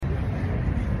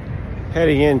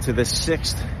Heading into the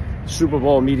 6th Super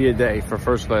Bowl Media Day for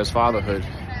First Class Fatherhood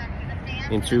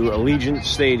into Allegiant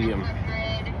Stadium.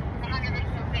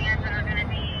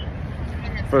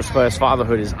 First Class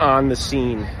Fatherhood is on the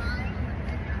scene.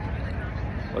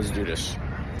 Let's do this.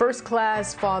 First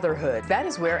Class Fatherhood. That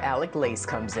is where LVIII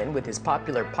comes in with his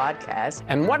popular podcast.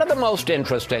 And one of the most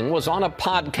interesting was on a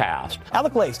podcast.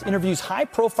 LVIII interviews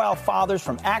high-profile fathers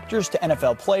from actors to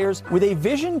NFL players with a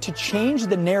vision to change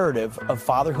the narrative of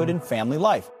fatherhood and family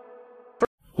life.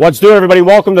 What's doing, everybody?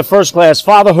 Welcome to First Class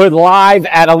Fatherhood live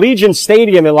at Allegiant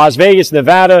Stadium in Las Vegas,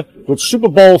 Nevada, with Super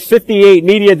Bowl 58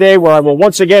 Media Day, where I will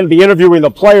once again be interviewing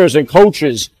the players and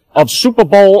coaches of Super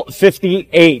Bowl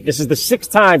 58. This is the 6th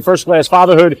time First Class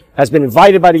Fatherhood has been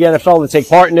invited by the NFL to take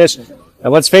part in this.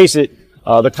 And let's face it,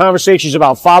 the conversations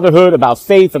about fatherhood, about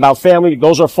faith, about family,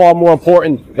 those are far more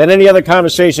important than any other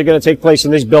conversation going to take place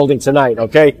in this building tonight,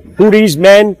 okay? Who these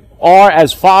men are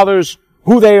as fathers,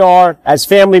 who they are as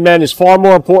family men is far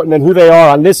more important than who they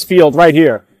are on this field right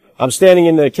here. I'm standing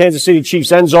in the Kansas City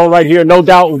Chiefs end zone right here. No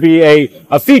doubt will be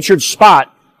a featured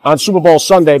spot on Super Bowl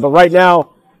Sunday, but right now,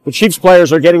 the Chiefs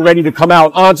players are getting ready to come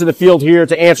out onto the field here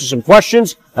to answer some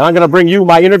questions, and I'm going to bring you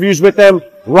my interviews with them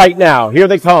right now. Here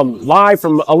they come, live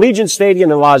from Allegiant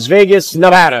Stadium in Las Vegas,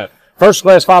 Nevada. First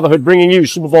Class Fatherhood bringing you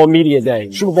Super Bowl Media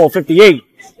Day, Super Bowl 58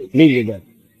 Media Day.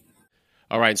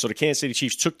 All right, so the Kansas City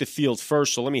Chiefs took the field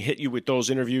first, so let me hit you with those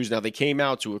interviews. Now, they came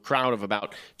out to a crowd of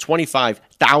about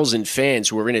 25,000 fans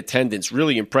who were in attendance.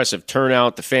 Really impressive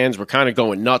turnout. The fans were kind of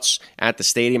going nuts at the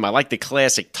stadium. I like the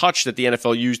classic touch that the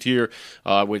NFL used here,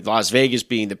 with Las Vegas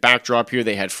being the backdrop here.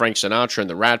 They had Frank Sinatra and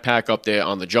the Rat Pack up there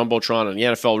on the Jumbotron, and the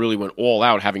NFL really went all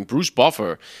out, having Bruce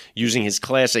Buffer using his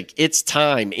classic "It's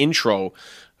Time" intro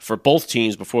for both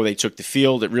teams before they took the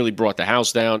field. It really brought the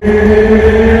house down.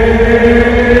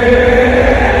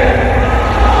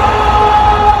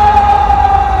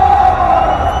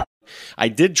 I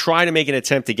did try to make an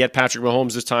attempt to get Patrick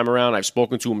Mahomes this time around. I've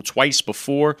spoken to him twice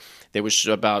before. There was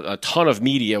about a ton of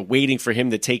media waiting for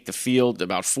him to take the field.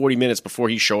 About 40 minutes before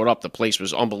he showed up, the place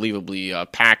was unbelievably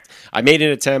packed. I made an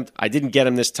attempt. I didn't get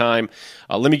him this time.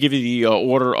 Let me give you the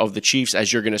order of the Chiefs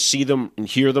as you're going to see them and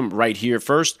hear them right here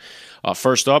first.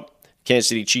 First up, Kansas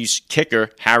City Chiefs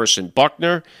kicker Harrison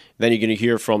Buckner. Then you're going to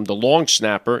hear from the long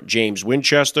snapper, James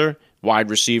Winchester, wide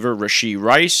receiver Rashee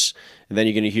Rice, and then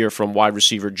you're going to hear from wide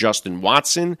receiver Justin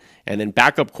Watson, and then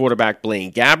backup quarterback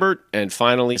Blaine Gabbert, and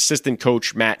finally assistant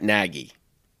coach Matt Nagy.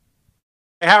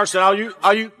 Hey, Harrison, I'll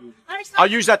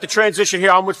use that to transition here.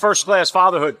 I'm with First Class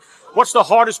Fatherhood. What's the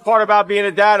hardest part about being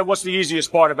a dad, and what's the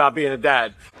easiest part about being a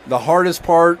dad? The hardest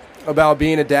part about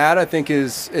being a dad, I think,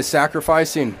 is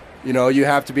sacrificing. You know, you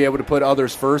have to be able to put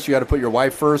others first. You got to put your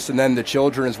wife first, and then the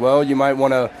children as well. You might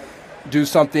want to do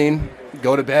something,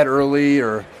 go to bed early,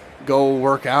 or go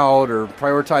work out, or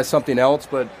prioritize something else.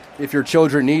 But if your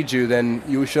children need you, then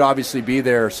you should obviously be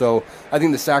there. So I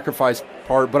think the sacrifice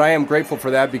part, but I am grateful for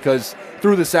that, because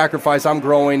through the sacrifice, I'm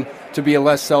growing to be a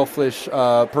less selfish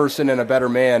person and a better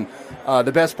man.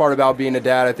 The best part about being a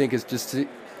dad, I think, is just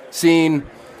seeing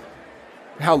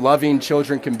how loving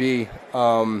children can be,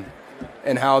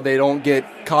 and how they don't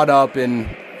get caught up in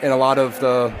a lot of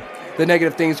the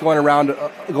negative things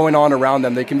going on around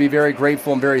them. They can be very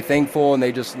grateful and very thankful, and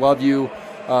they just love you,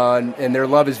 and their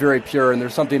love is very pure, and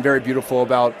there's something very beautiful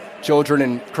about children,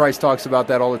 and Christ talks about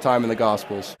that all the time in the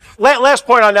Gospels. Last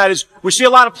point on that is we see a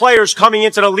lot of players coming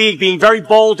into the league being very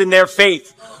bold in their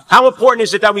faith. How important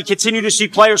is it that we continue to see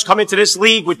players come into this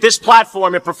league with this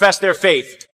platform and profess their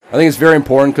faith? I think it's very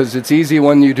important, because it's easy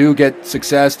when you do get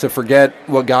success to forget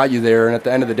what got you there, and at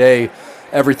the end of the day,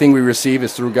 everything we receive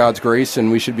is through God's grace,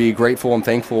 and we should be grateful and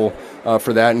thankful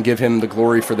for that, and give Him the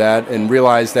glory for that, and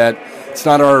realize that it's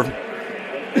not our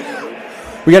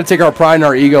we got to take our pride and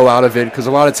our ego out of it, because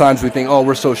a lot of times we think, oh,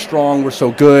 we're so strong, we're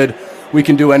so good, we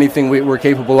can do anything we're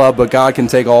capable of, but God can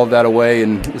take all of that away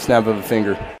in the snap of a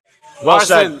finger. Well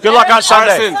said. Good luck on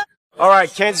Sunday. All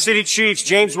right, Kansas City Chiefs,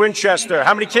 James Winchester.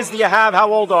 How many kids do you have?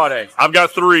 How old are they? I've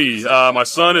got 3. My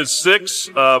son is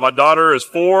 6, my daughter is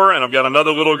 4, and I've got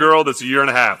another little girl that's 1.5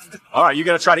 years. All right, you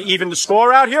going to try to even the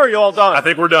score out here, or are you all done? I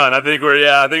think we're done. I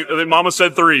think Mama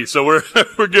said 3, so we're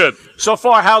good. So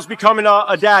far, how's becoming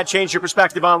a dad changed your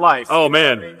perspective on life? Oh,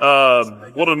 man.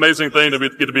 What an amazing thing to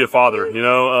get to be a father. You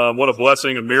know, what a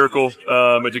blessing, a miracle,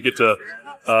 that you get to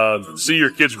see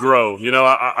your kids grow. You know,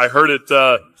 I heard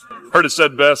it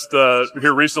said best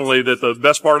here recently that the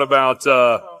best part about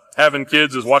having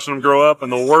kids is watching them grow up,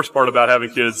 and the worst part about having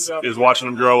kids is watching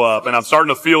them grow up. And I'm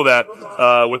starting to feel that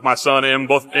with my son and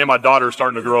my daughter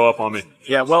starting to grow up on me.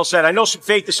 Yeah, well said. I know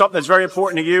faith is something that's very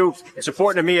important to you. It's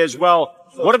important to me as well.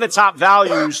 What are the top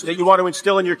values that you want to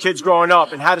instill in your kids growing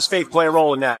up, and how does faith play a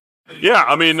role in that? Yeah,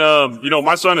 I mean,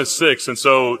 my son is 6, and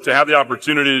so to have the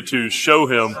opportunity to show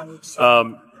him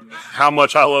how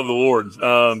much I love the Lord,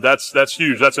 that's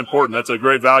huge. That's important. That's a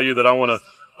great value that I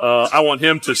want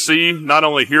him to see, not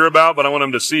only hear about, but I want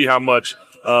him to see how much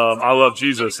I love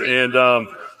Jesus. And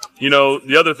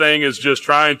the other thing is just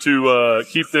trying to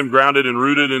keep them grounded and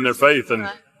rooted in their faith, and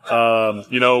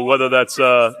whether that's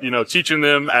teaching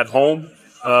them at home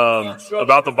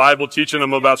about the Bible, teaching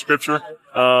them about Scripture,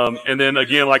 and then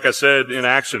again, like I said, in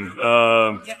action,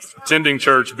 attending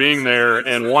church, being there,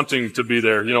 and wanting to be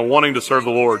there. Wanting to serve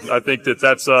the Lord. I think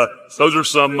that's those are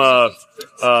some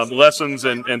lessons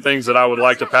and things that I would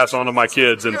like to pass on to my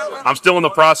kids, and I'm still in the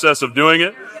process of doing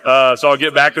it. So I'll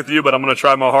get back with you, but I'm going to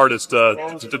try my hardest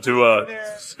to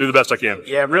do the best I can.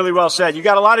 Yeah, really well said. You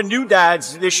got a lot of new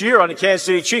dads this year on the Kansas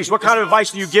City Chiefs. What kind of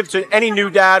advice do you give to any new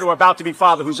dad or about to be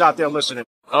father who's out there listening?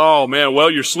 Oh man,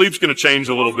 well, your sleep's going to change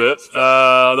a little bit.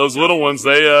 Those little ones,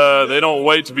 they don't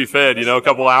wait to be fed, a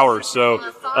couple hours. So,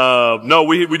 no,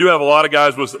 we do have a lot of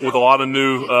guys with a lot of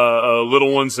new,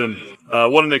 little ones, and,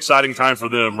 what an exciting time for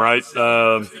them, right?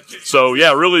 So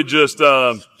yeah, really just,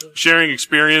 sharing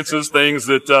experiences, things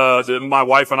that my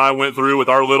wife and I went through with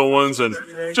our little ones, and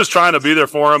just trying to be there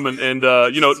for them and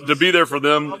to be there for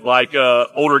them like,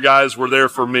 older guys were there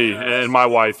for me and my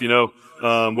wife,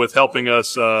 with helping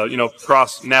us,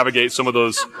 navigate some of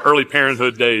those early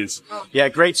parenthood days. Yeah,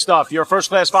 great stuff. You're a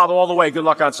first-class father all the way. Good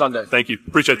luck on Sunday. Thank you.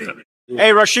 Appreciate that.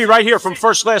 Hey, Rashid, right here from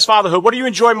First Class Fatherhood. What do you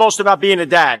enjoy most about being a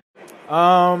dad?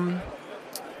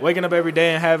 Waking up every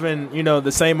day and having,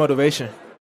 the same motivation.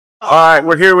 All right,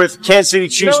 we're here with Kansas City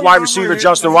Chiefs wide receiver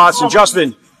Justin Watson.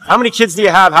 Justin, how many kids do you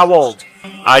have? How old?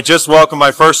 I just welcomed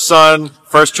my first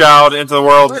child into the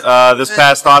world this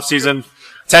past offseason.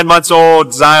 10 months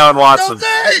old, Zion Watson.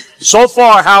 So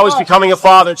far, how has becoming a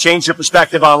father changed your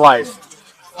perspective on life?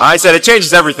 I said it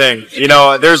changes everything.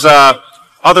 There's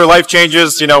other life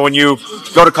changes. When you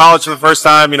go to college for the first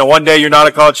time, one day you're not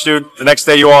a college student, the next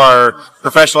day you are. Or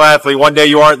professional athlete, one day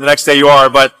you aren't, the next day you are.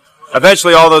 But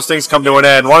eventually all those things come to an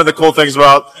end. One of the cool things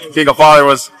about being a father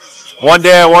was one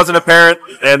day I wasn't a parent,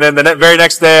 and then the very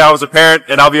next day I was a parent,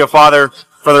 and I'll be a father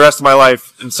for the rest of my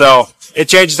life. And so it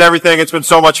changes everything. It's been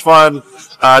so much fun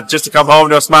just to come home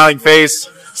to a smiling face,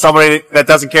 somebody that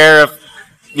doesn't care if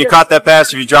you caught that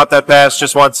pass, if you dropped that pass,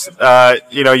 just wants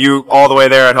you all the way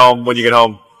there at home when you get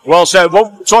home. Well said.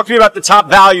 Well, talk to me about the top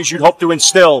values you'd hope to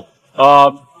instill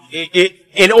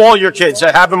in all your kids.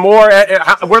 Having more.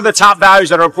 What are the top values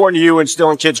that are important to you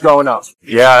instilling kids growing up?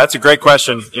 Yeah, that's a great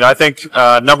question. I think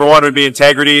number one would be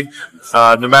integrity.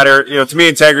 No matter, to me,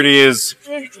 integrity is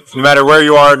no matter where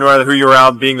you are, no matter who you're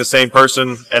around, being the same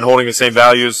person and holding the same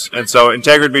values. And so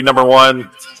integrity would be number one.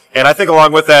 And I think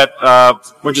along with that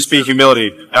would just be humility.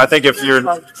 And I think if you're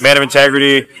a man of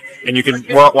integrity and you can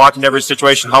walk in every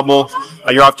situation humble,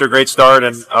 you're off to a great start.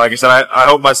 And like I said, I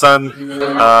hope my son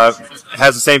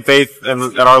has the same faith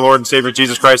in our Lord and Savior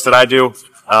Jesus Christ that I do.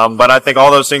 But I think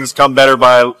all those things come better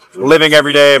by living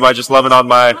every day, by just loving on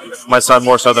my son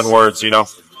more so than words,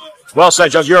 Well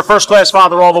said, Judge. You're a first-class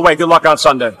father all the way. Good luck on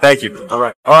Sunday. Thank you. All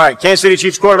right. Kansas City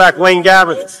Chiefs quarterback Lane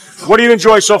Gabbard. What do you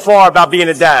enjoy so far about being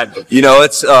a dad?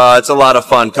 It's a lot of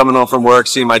fun coming home from work,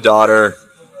 seeing my daughter.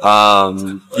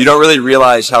 You don't really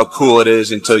realize how cool it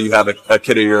is until you have a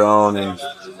kid of your own,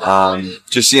 and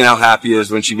just seeing how happy she is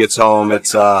when she gets home.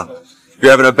 It's if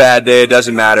you're having a bad day, it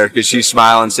doesn't matter because she's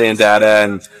smiling, saying "Dada,"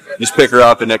 and just pick her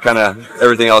up, and it kind of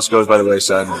everything else goes by the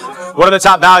wayside. What are the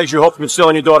top values you hope to instill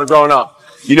in your daughter growing up?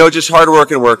 Just hard work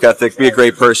and work ethic. Be a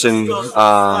great person,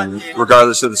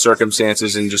 regardless of the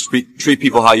circumstances, and just treat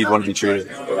people how you'd want to be treated.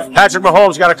 Patrick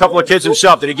Mahomes got a couple of kids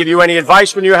himself. Did he give you any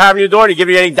advice when you were having your daughter? Did he give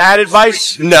you any dad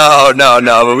advice? No.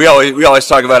 But we always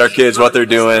talk about our kids, what they're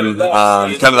doing,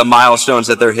 kind of the milestones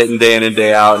that they're hitting day in and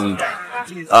day out, and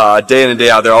day in and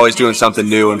day out, they're always doing something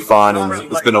new and fun,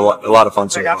 and it's been a lot of fun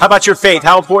so far. How about your faith?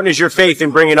 How important is your faith in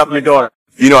bringing up your daughter?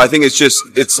 I think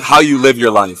it's how you live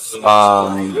your life.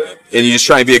 And you just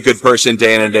try and be a good person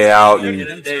day in and day out.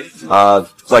 And,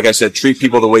 like I said, treat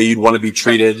people the way you'd want to be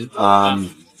treated.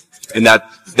 And And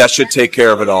that should take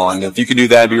care of it all. And if you can do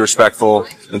that and be respectful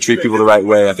and treat people the right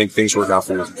way, I think things work out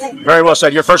for you. Very well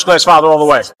said. You're first-class father all the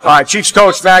way. All right, Chiefs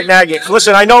coach, Matt Nagy.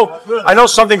 Listen, I know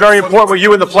something very important with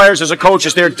you and the players as a coach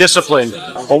is their discipline.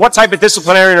 Well, what type of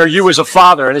disciplinarian are you as a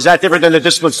father, and is that different than the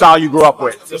discipline style you grew up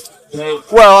with?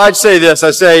 Well, I'd say this.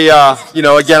 I say,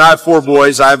 again, I have 4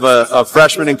 boys. I have a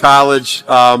freshman in college.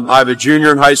 I have a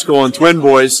junior in high school, and twin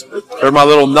boys. They're my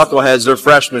little knuckleheads. They're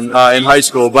freshmen in high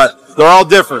school, but they're all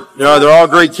different. They're all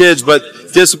great kids, but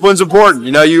discipline's important.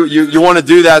 You want to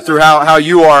do that through how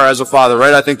you are as a father,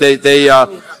 right? I think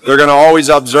they're going to always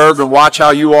observe and watch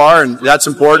how you are, and that's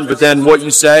important. But then what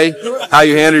you say, how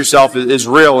you handle yourself is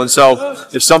real. And so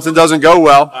if something doesn't go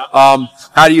well,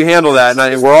 how do you handle that?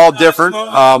 And we're all different.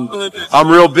 I'm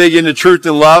real big into truth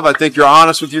and love. I think you're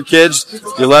honest with your kids.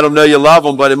 You let them know you love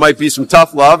them, but it might be some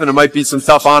tough love and it might be some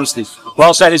tough honesty.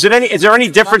 Well said. Is there any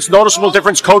noticeable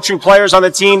difference coaching players on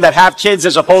the team that have kids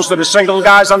as opposed to the single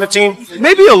guys on the team?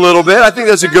 Maybe a little bit. I think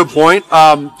that's a good point.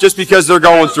 Just because they're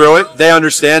going through it, they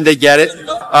understand, they get it.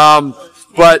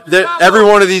 But every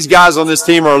one of these guys on this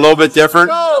team are a little bit different.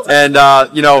 And,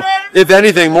 if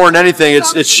anything, more than anything,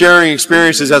 it's sharing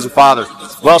experiences as a father.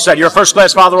 Well said. You're a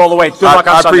first-class father all the way. Good luck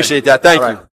on Sunday. I appreciate that. Thank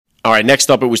you. All right, next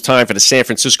up, it was time for the San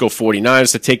Francisco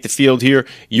 49ers to take the field here.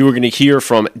 You were going to hear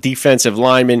from defensive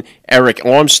lineman Eric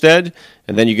Armstead,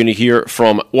 and then you're going to hear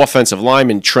from offensive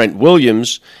lineman Trent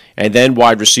Williams, and then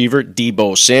wide receiver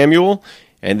Deebo Samuel.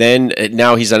 And then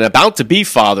now he's an about-to-be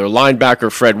father.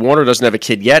 Linebacker Fred Warner doesn't have a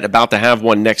kid yet, about to have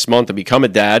one next month to become a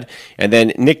dad. And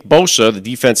then Nick Bosa, the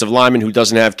defensive lineman who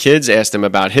doesn't have kids, asked him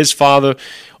about his father.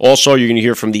 Also, you're going to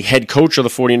hear from the head coach of the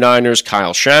 49ers,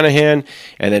 Kyle Shanahan.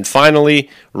 And then finally,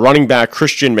 running back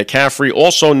Christian McCaffrey,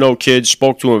 also no kids,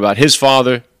 spoke to him about his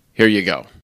father. Here you go.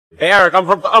 Hey, Eric,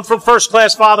 I'm from First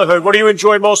Class Fatherhood. What do you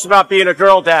enjoy most about being a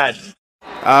girl dad?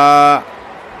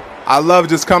 I love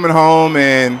just coming home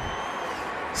and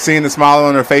seeing the smile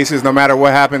on their faces no matter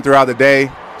what happened throughout the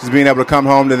day, just being able to come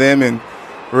home to them and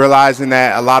realizing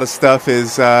that a lot of stuff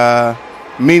is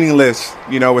meaningless,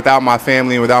 without my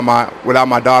family and without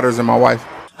my daughters and my wife.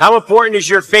 How important is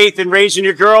your faith in raising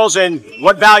your girls, and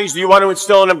what values do you want to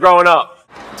instill in them growing up?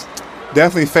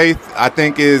 Definitely faith, I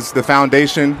think, is the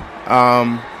foundation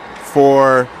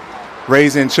for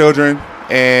raising children.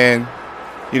 And,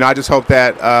 I just hope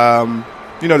that,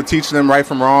 to teach them right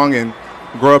from wrong and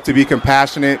grow up to be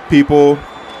compassionate people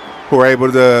who are able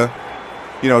to,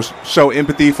 show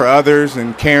empathy for others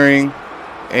and caring.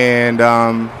 And,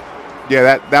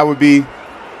 that would be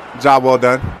a job well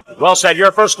done. Well said. You're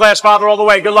a first-class father all the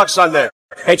way. Good luck Sunday.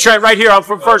 Hey, Trent, right here. I'm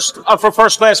from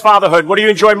First-Class Fatherhood. What do you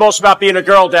enjoy most about being a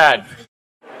girl dad?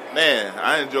 Man,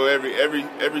 I enjoy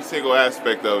every single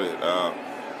aspect of it.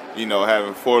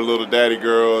 Having 4 little daddy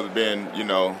girls, being,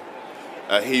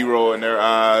 a hero in their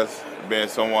eyes, being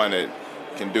someone that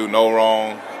can do no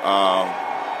wrong.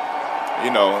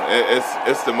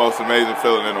 It's the most amazing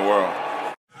feeling in the world.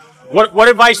 What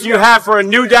advice do you have for a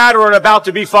new dad or an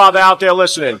about-to-be father out there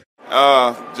listening?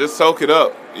 Just soak it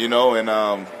up,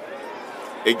 and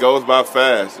it goes by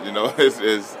fast.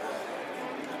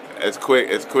 It's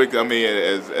quick. I mean,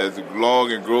 as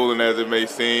long and grueling as it may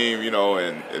seem,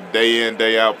 and day in,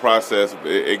 day out process,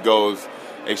 it goes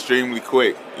extremely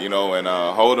quick, and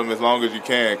hold them as long as you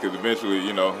can, because eventually,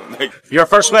 You're a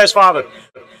first-class father.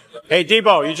 Hey,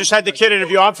 Deebo, you just had the kid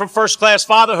interview. I'm from First-Class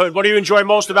Fatherhood. What do you enjoy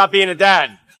most about being a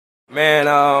dad? Man,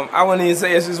 I wouldn't even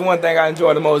say it's just one thing I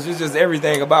enjoy the most. It's just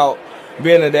everything about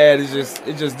being a dad. It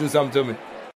just do something to me.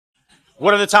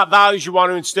 What are the top values you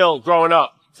want to instill growing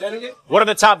up? What are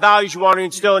the top values you want to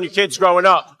instill in your kids growing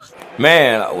up?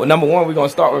 Man, number one, we're going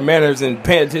to start with manners and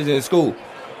paying attention in school.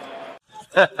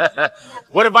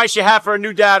 What advice do you have for a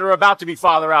new dad or about-to-be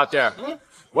father out there?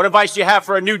 What advice do you have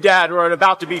for a new dad or an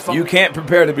about-to-be father? You can't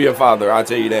prepare to be a father, I'll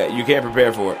tell you that. You can't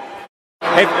prepare for it.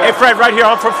 Hey, Fred, right here.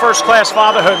 I'm from First-Class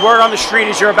Fatherhood. Word on the street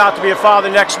is you're about to be a father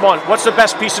next month. What's the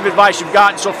best piece of advice you've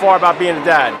gotten so far about being a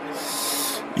dad?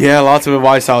 Yeah, lots of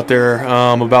advice out there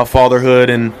about fatherhood,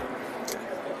 and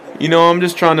I'm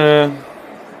just trying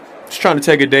to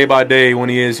take it day by day when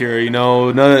he is here. There's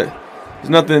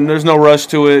no rush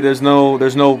to it. There's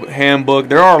no handbook.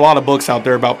 There are a lot of books out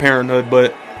there about parenthood,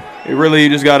 but it really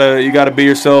you gotta be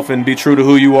yourself and be true to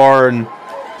who you are and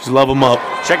just love them up.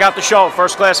 Check out the show,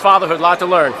 First-Class Fatherhood. A lot to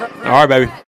learn. All right,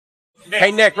 baby.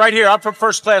 Hey, Nick, right here. I'm from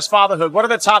First-Class Fatherhood. What are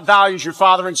the top values your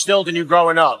father instilled in you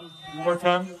growing up? One more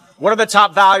time. What are the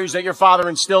top values that your father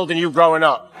instilled in you growing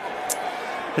up?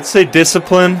 I'd say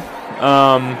discipline,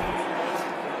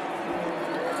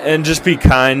 and just be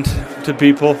kind to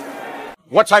people.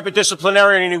 What type of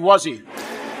disciplinarian was he?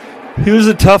 He was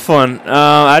a tough one.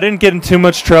 I didn't get in too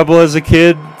much trouble as a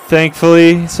kid,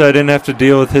 thankfully, so I didn't have to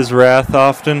deal with his wrath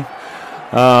often.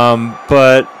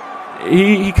 But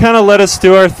he kind of let us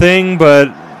do our thing, but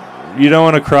you don't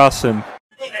want to cross him.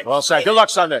 Well said. Good luck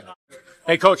Sunday.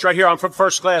 Hey, Coach, right here, I'm from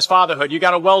First Class Fatherhood. You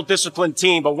got a well-disciplined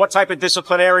team, but what type of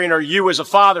disciplinarian are you as a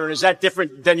father, and is that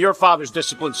different than your father's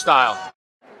discipline style?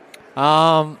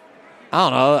 I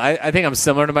don't know. I think I'm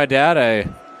similar to my dad.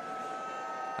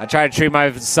 I try to treat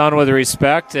my son with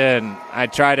respect, and I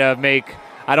try to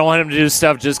I don't want him to do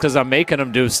stuff just because I'm making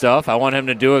him do stuff. I want him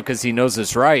to do it because he knows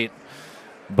it's right.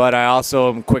 But I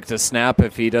also am quick to snap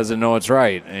if he doesn't know it's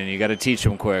right, and you got to teach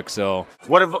him quick. So,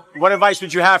 what advice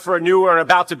would you have for a new or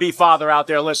about to be father out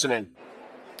there listening?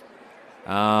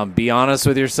 Be honest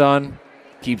with your son.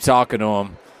 Keep talking to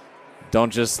him.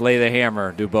 Don't just lay the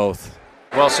hammer. Do both.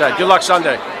 Well said. Good luck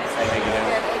Sunday.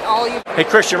 Hey,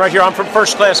 Christian, right here. I'm from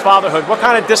First Class Fatherhood. What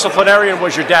kind of disciplinarian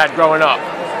was your dad growing up?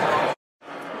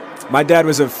 My dad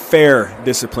was a fair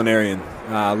disciplinarian.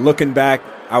 Looking back,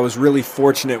 I was really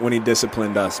fortunate when he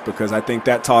disciplined us because I think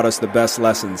that taught us the best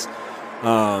lessons.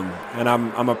 And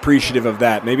I'm appreciative of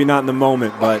that. Maybe not in the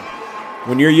moment, but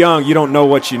when you're young, you don't know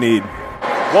what you need.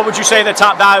 What would you say the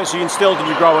top values you instilled in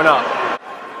you growing up?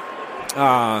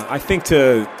 I think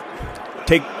to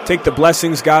take the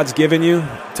blessings God's given you,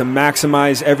 to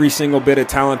maximize every single bit of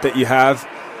talent that you have,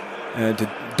 and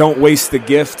to don't waste the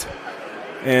gift,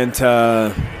 and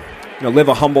to live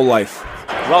a humble life.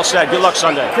 Well said. Good luck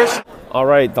Sunday. Chris. All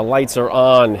right, the lights are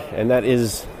on, and that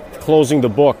is closing the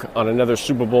book on another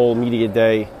Super Bowl Media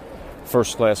Day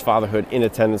First Class Fatherhood in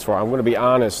attendance for. I'm going to be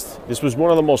honest, this was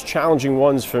one of the most challenging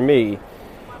ones for me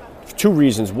for two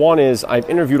reasons. One is I've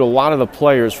interviewed a lot of the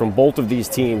players from both of these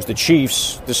teams. The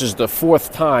Chiefs, this is the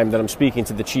fourth time that I'm speaking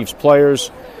to the Chiefs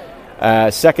players.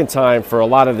 Second time for a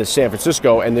lot of the San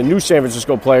Francisco, and the new San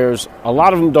Francisco players, a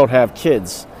lot of them don't have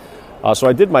kids. So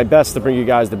I did my best to bring you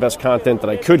guys the best content that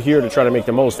I could here to try to make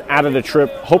the most out of the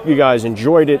trip. Hope you guys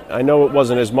enjoyed it. I know it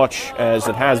wasn't as much as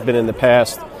it has been in the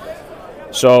past.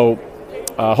 So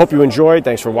hope you enjoyed.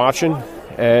 Thanks for watching.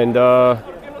 And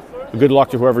good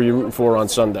luck to whoever you're rooting for on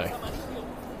Sunday.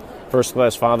 First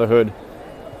Class Fatherhood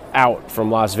out from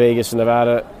Las Vegas,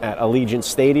 Nevada at Allegiant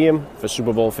Stadium for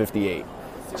Super Bowl 58.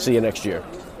 See you next year.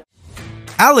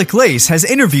 LVIII has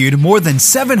interviewed more than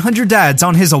 700 dads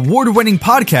on his award-winning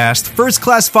podcast, First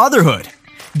Class Fatherhood.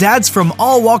 Dads from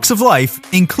all walks of life,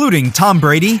 including Tom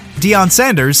Brady, Deion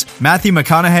Sanders, Matthew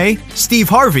McConaughey, Steve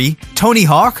Harvey, Tony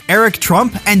Hawk, Eric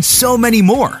Trump, and so many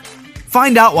more.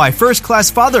 Find out why First Class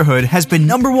Fatherhood has been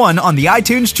 #1 on the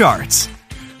iTunes charts.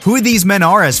 Who these men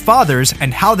are as fathers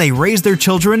and how they raise their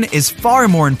children is far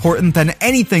more important than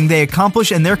anything they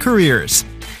accomplish in their careers.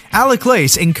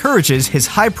 LVIII encourages his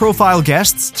high-profile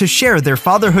guests to share their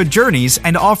fatherhood journeys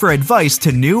and offer advice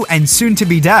to new and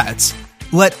soon-to-be dads.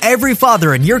 Let every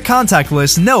father in your contact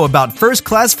list know about First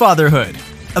Class Fatherhood.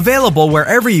 Available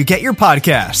wherever you get your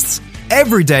podcasts.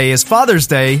 Every day is Father's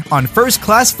Day on First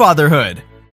Class Fatherhood.